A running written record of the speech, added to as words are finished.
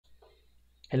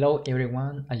Hello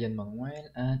everyone, I am Manuel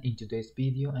and in today's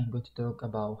video I'm going to talk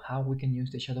about how we can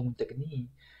use the shadowing technique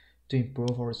to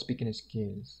improve our speaking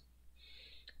skills.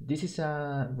 This is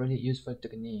a really useful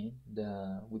technique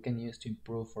that we can use to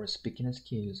improve our speaking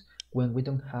skills when we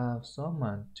don't have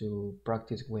someone to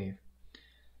practice with.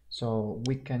 So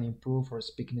we can improve our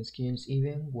speaking skills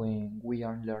even when we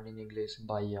are learning English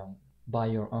by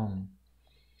our own.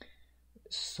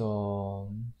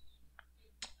 So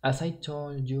as I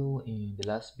told you in the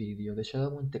last video, the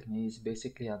shadowing technique is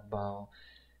basically about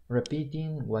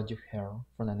repeating what you heard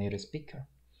from a native speaker.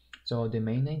 So the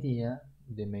main idea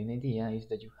is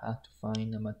that you have to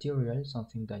find a material,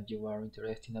 something that you are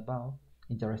interested about,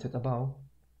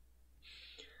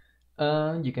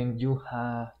 and you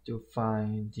have to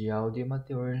find the audio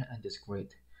material and the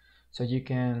script. So you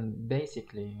can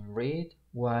basically read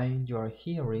while you are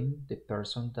hearing the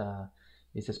person that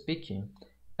is speaking.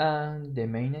 And the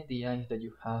main idea is that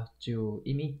you have to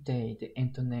imitate the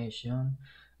intonation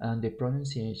and the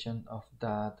pronunciation of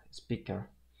that speaker.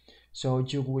 So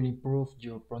you will improve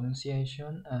your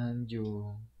pronunciation and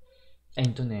your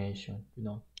intonation,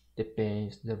 the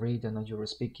pace, the rhythm of your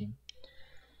speaking.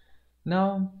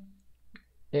 Now,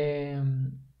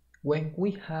 um, when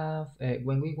we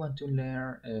want to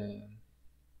learn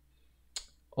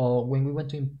or when we want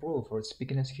to improve our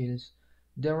speaking skills,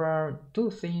 there are two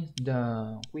things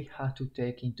that we have to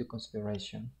take into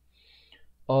consideration,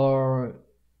 or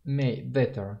may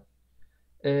better.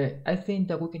 I think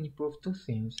that we can improve two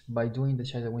things by doing the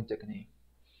shadowing technique.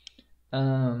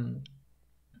 Um,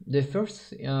 the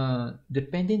first,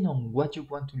 depending on what you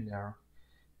want to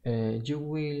learn, you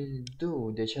will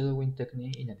do the shadowing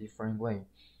technique in a different way.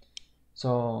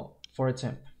 So, for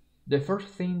example, the first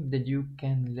thing that you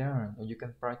can learn or you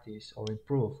can practice or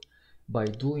improve by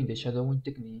doing the shadowing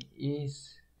technique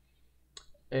is,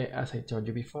 as I told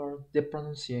you before, the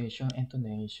pronunciation,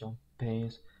 intonation,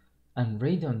 pace, and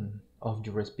rhythm of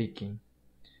your speaking.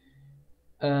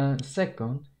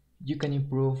 Second, you can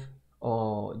improve,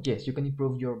 or yes, you can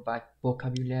improve your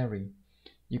vocabulary.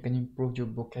 You can improve your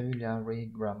vocabulary,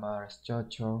 grammar,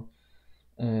 structure,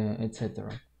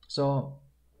 etc. So,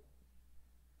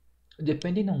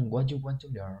 depending on what you want to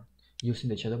learn using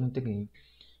the shadowing technique,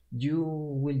 you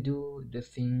will do the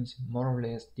things more or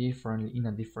less differently in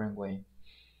a different way.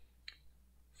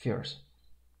 First,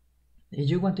 if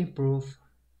you want to improve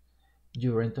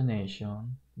your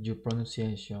intonation, your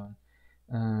pronunciation,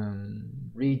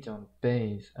 rhythm,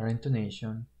 pace, or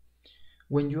intonation,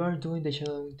 when you are doing the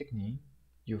shadowing technique,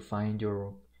 you find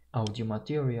your audio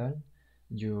material,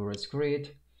 your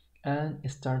script, and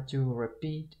start to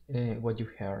repeat what you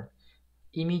heard,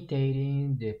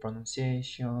 imitating the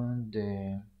pronunciation,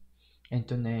 the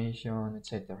intonation,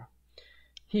 etc.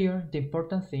 Here, the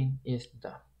important thing is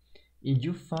that if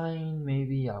you find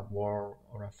maybe a word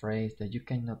or a phrase that you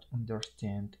cannot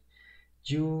understand,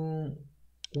 you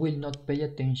will not pay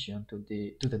attention to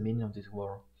the meaning of this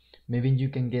word. Maybe you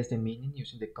can guess the meaning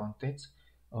using the context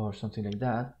or something like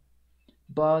that.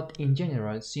 But in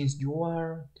general, since you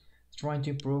are trying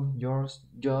to improve your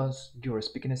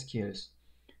speaking skills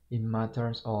in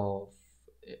matters of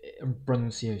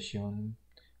pronunciation,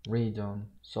 rhythm,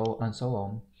 so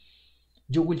on,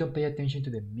 you will not pay attention to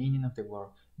the meaning of the word.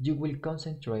 You will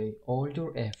concentrate all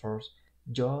your efforts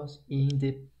just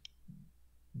in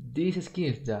these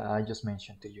skills that I just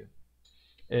mentioned to you,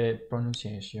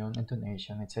 pronunciation,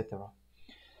 intonation, etc.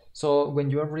 So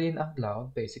when you are reading out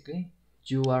loud, basically,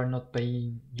 you are not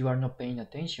paying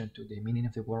attention to the meaning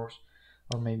of the words,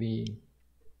 or maybe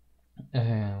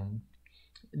um,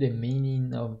 the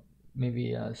meaning of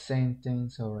maybe a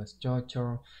sentence or a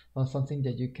structure or something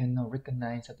that you cannot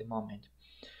recognize at the moment.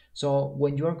 So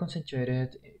when you are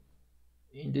concentrated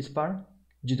in this part,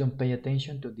 you don't pay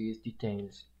attention to these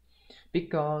details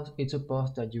because it's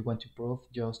supposed that you want to prove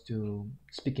just to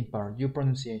speaking part, your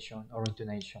pronunciation or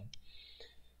intonation.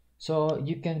 So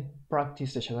you can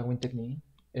practice the shadowing technique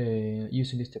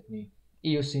using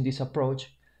this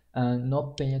approach, and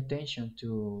not pay attention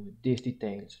to these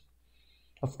details.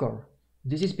 Of course,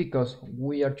 this is because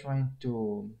we are trying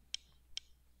to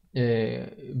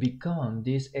become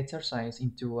this exercise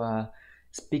into a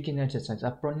speaking exercise, a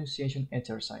pronunciation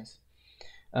exercise.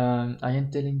 I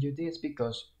am telling you this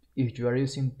because if you are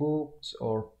using books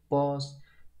or posts,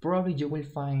 probably you will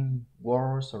find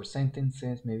words or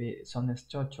sentences, maybe some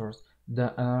structures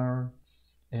that are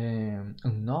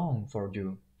unknown for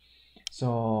you.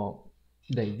 So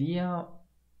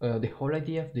the whole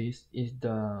idea of this is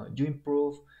that you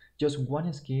improve just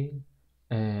one skill,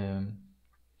 um,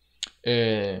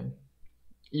 uh,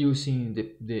 using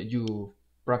the you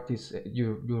practice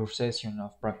your session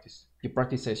of practice, your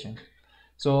practice session.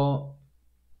 So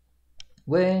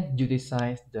When you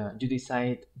decide that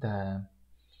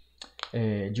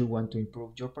you want to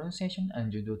improve your pronunciation,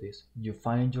 and you do this. You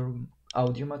find your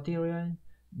audio material,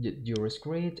 your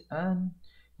script, and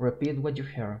repeat what you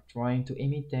hear, trying to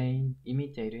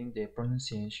imitating the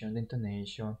pronunciation, the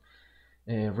intonation,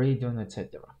 rhythm,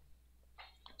 etc.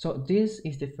 So this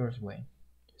is the first way.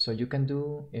 So you can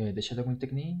do the shadowing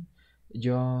technique,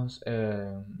 just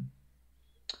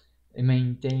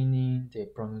maintaining the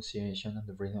pronunciation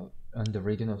and the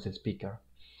rhythm of the speaker.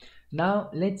 Now,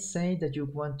 let's say that you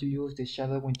want to use the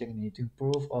shadowing technique to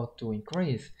improve or to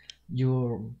increase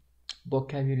your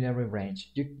vocabulary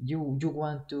range. You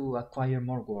want to acquire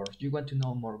more words. You want to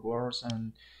know more words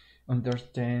and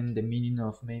understand the meaning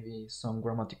of maybe some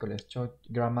grammar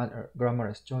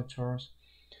structures.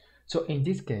 So in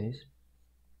this case,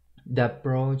 the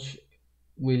approach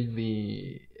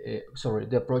the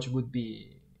approach would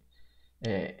be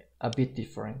uh, a bit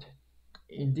different.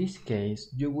 In this case,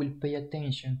 you will pay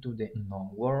attention to the known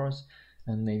words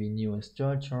and maybe new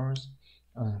structures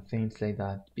and things like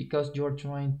that, because you're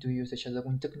trying to use the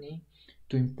shadowing technique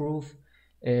to improve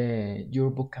your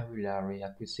vocabulary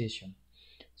acquisition.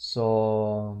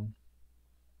 So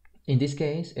in this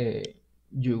case,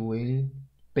 you will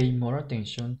pay more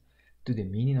attention to the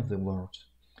meaning of the words,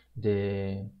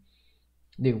 the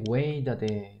the way that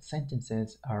the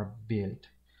sentences are built.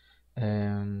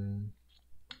 Um,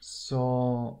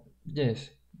 so yes,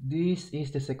 this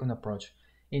is the second approach.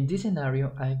 In this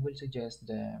scenario, I will suggest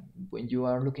that when you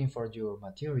are looking for your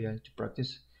material to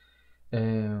practice,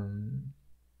 um,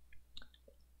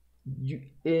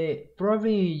 it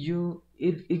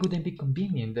wouldn't be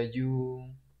convenient that you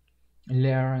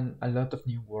learn a lot of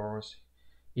new words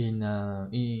in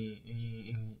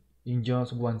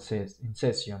just in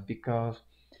session, because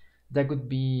that could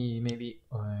be maybe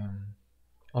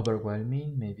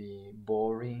overwhelming, maybe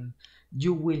boring.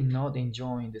 You will not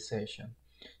enjoy the session.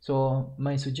 So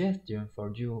my suggestion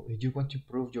for you, if you want to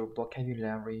improve your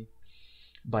vocabulary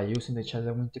by using the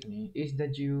shadowing technique, is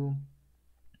that you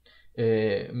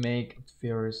make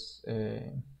first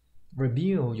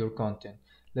review your content.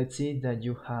 Let's say that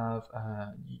you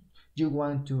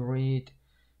want to read,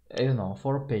 I don't know,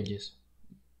 4 pages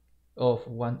of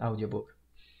one audiobook,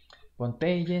 1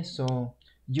 page. So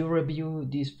you review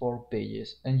these 4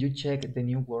 pages and you check the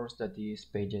new words that these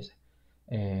pages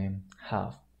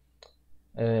have.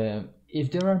 If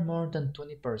there are more than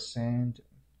 20%,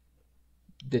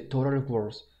 the total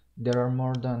words, there are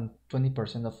more than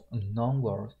 20% of unknown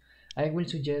words, I will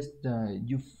suggest that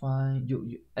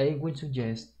I will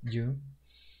suggest you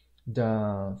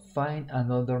the find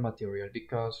another material,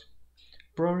 because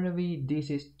probably this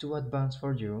is too advanced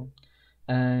for you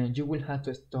and you will have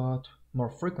to start more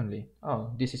frequently.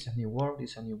 Oh, this is a new word,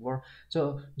 this is a new word.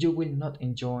 So you will not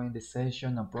enjoy the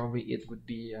session, and probably it would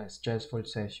be a stressful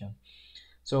session.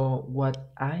 So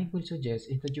what I will suggest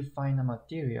is that you find a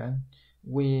material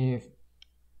with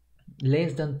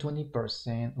less than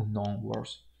 20% unknown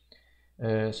words.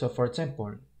 So for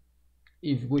example,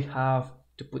 if we have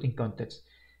to put in context,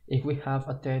 if we have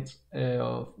a text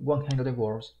of 100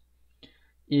 words,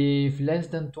 if less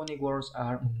than 20 words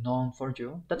are unknown for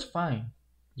you, that's fine.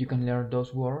 You can learn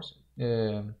those words.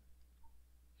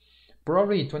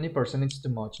 Probably 20% is too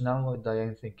much now that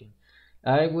I'm thinking.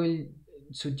 I will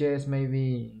suggest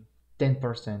maybe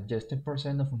 10%, just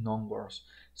 10% of unknown words.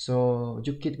 So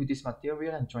you keep with this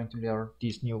material and trying to learn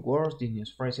these new words, these new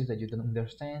phrases that you don't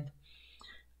understand,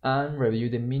 and review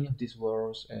the meaning of these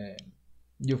words.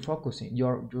 You're focusing,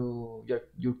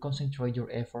 you concentrate your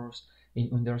efforts in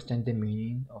understand the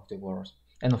meaning of the words.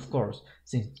 And of course,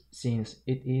 since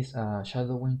it is a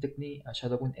shadowing technique, a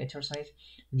shadowing exercise,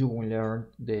 you will learn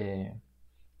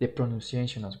the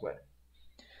pronunciation as well.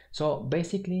 So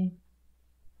basically,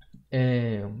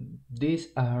 these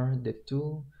are the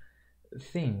two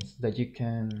things that you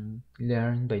can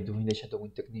learn by doing the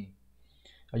shadowing technique,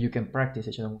 or you can practice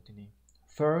the shadowing technique.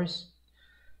 First,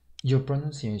 your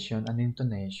pronunciation and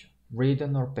intonation,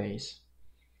 rhythm or pace.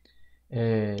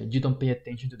 You don't pay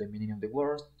attention to the meaning of the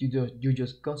words. You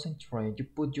just concentrate. You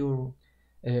put your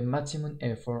maximum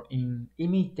effort in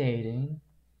imitating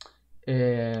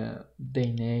the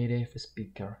native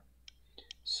speaker.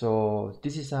 So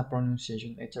this is a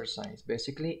pronunciation exercise.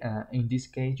 Basically, in this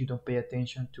case, you don't pay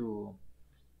attention to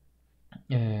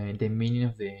the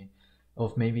meaning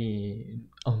of maybe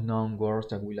unknown words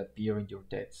that will appear in your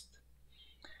text.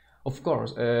 Of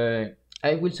course,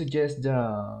 I will suggest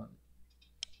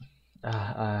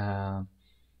uh,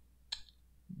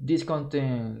 this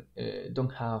content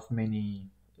don't have many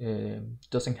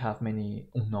doesn't have many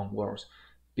unknown words.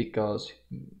 because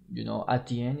at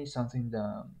the end it's something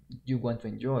that you want to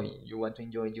enjoy. You want to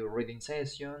enjoy your reading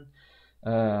session.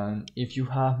 If you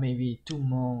have maybe too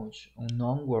much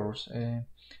unknown words,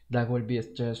 that will be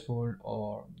stressful,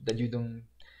 or that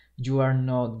you are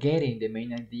not getting the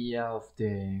main idea of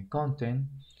the content.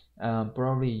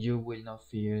 Probably you will not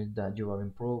feel that you are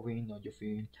improving,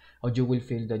 or you will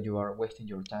feel that you are wasting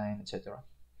your time, etc.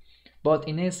 But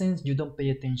in essence, you don't pay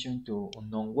attention to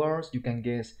unknown words. You can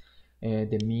guess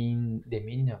the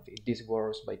meaning of these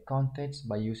words by context,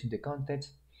 by using the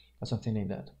context, or something like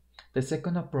that. The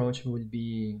second approach will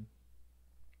be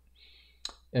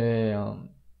um,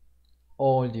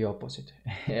 all the opposite,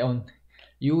 on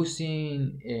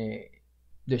using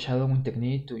the shadowing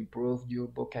technique to improve your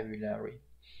vocabulary.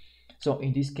 So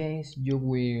in this case, you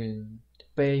will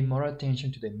pay more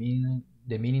attention to the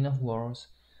meaning of words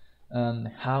and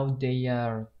how they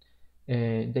are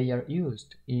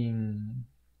used in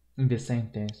the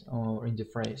sentence or in the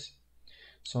phrase.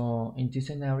 So in this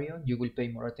scenario, you will pay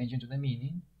more attention to the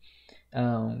meaning.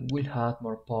 Will have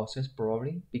more pauses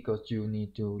probably because you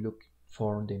need to look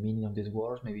for the meaning of these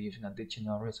words, maybe using a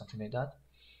dictionary or something like that.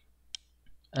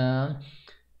 And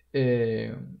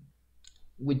uh,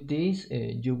 with this,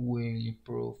 you will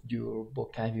improve your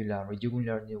vocabulary. You will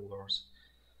learn new words.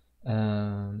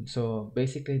 So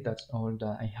basically, that's all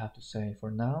that I have to say for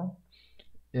now.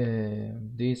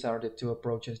 These are the two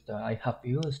approaches that I have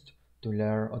used to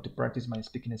learn or to practice my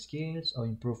speaking skills or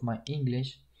improve my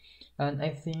English, and I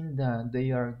think that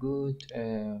they are good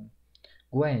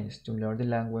ways to learn the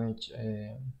language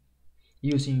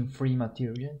using free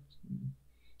material.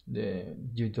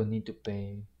 You don't need to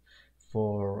pay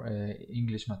for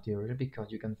English material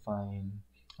because you can find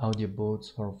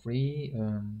audiobooks for free.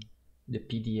 The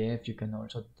PDF, you can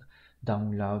also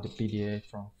download the PDF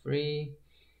for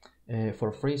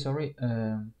free. Sorry.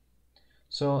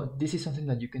 So this is something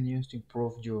that you can use to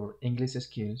improve your English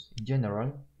skills in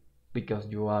general, because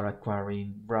you are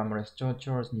acquiring grammar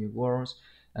structures, new words,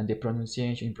 and the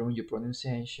pronunciation, improving your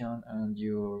pronunciation and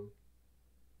your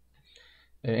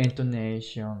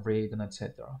intonation, rhythm,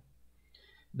 etc.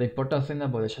 The important thing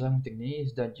about the shadowing technique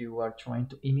is that you are trying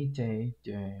to imitate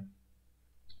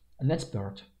an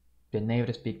expert, the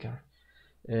native speaker.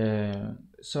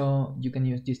 So you can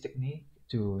use this technique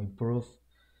to improve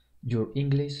your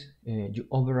English, your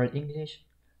overall English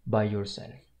by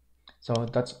yourself. So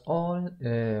that's all.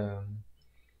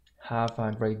 Have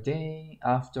a great day,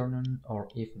 afternoon, or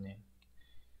evening.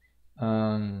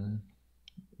 Um,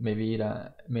 maybe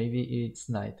it's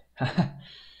night.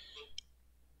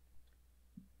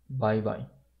 Bye bye.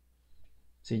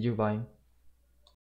 See you. Bye.